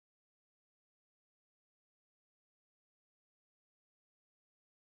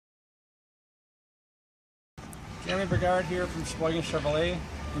Stanley Burgard here from Sheboygan Chevrolet.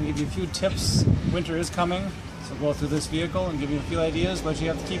 I'm going to give you a few tips. Winter is coming, so go through this vehicle and give you a few ideas what you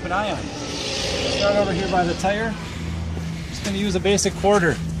have to keep an eye on. Start over here by the tire. Just going to use a basic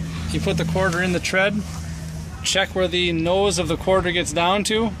quarter. You put the quarter in the tread, check where the nose of the quarter gets down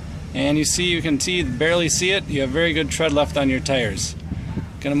to, and you can barely see it. You have very good tread left on your tires.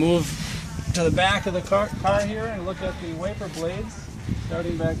 Going to move to the back of the car here and look at the wiper blades.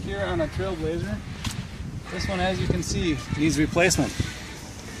 Starting back here on a Trailblazer. This one, as you can see, needs replacement.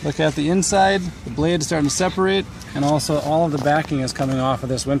 Look at the inside, the blade is starting to separate, and also all of the backing is coming off of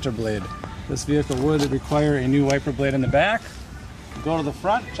this winter blade. This vehicle would require a new wiper blade in the back. Go to the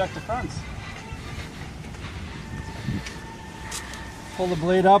front, check the fronts. Pull the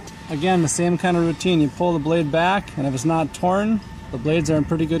blade up, again the same kind of routine. You pull the blade back, and if it's not torn, the blades are in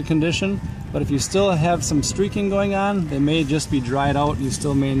pretty good condition. But if you still have some streaking going on, they may just be dried out. You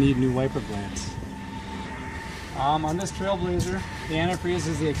still may need new wiper blades. On this Trailblazer, the antifreeze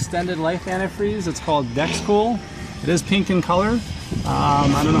is the extended life antifreeze. It's called Dexcool. It is pink in color.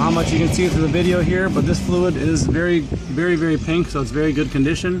 I don't know how much you can see through the video here, but this fluid is very pink, so it's very good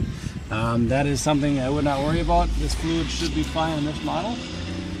condition. That is something I would not worry about. This fluid should be fine in this model.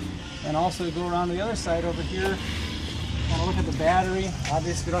 And also go around the other side over here. Want to look at the battery.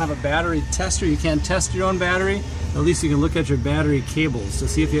 Obviously, if you don't have a battery tester, you can't test your own battery. At least you can look at your battery cables to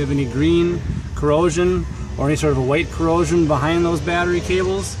see if you have any green corrosion or any sort of a white corrosion behind those battery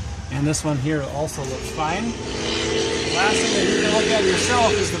cables. And this one here also looks fine. Last thing that you can look at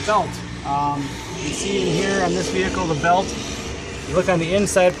yourself is the belt. You can see in here on this vehicle the belt. You look on the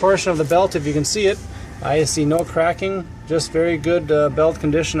inside portion of the belt, if you can see it. I see no cracking, just very good belt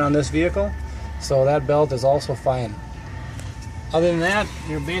condition on this vehicle. So that belt is also fine. Other than that,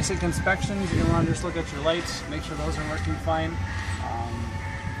 your basic inspections, you want to just look at your lights, make sure those are working fine.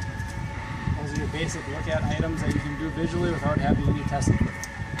 Those are your basic look at items that you can do visually without having any testing.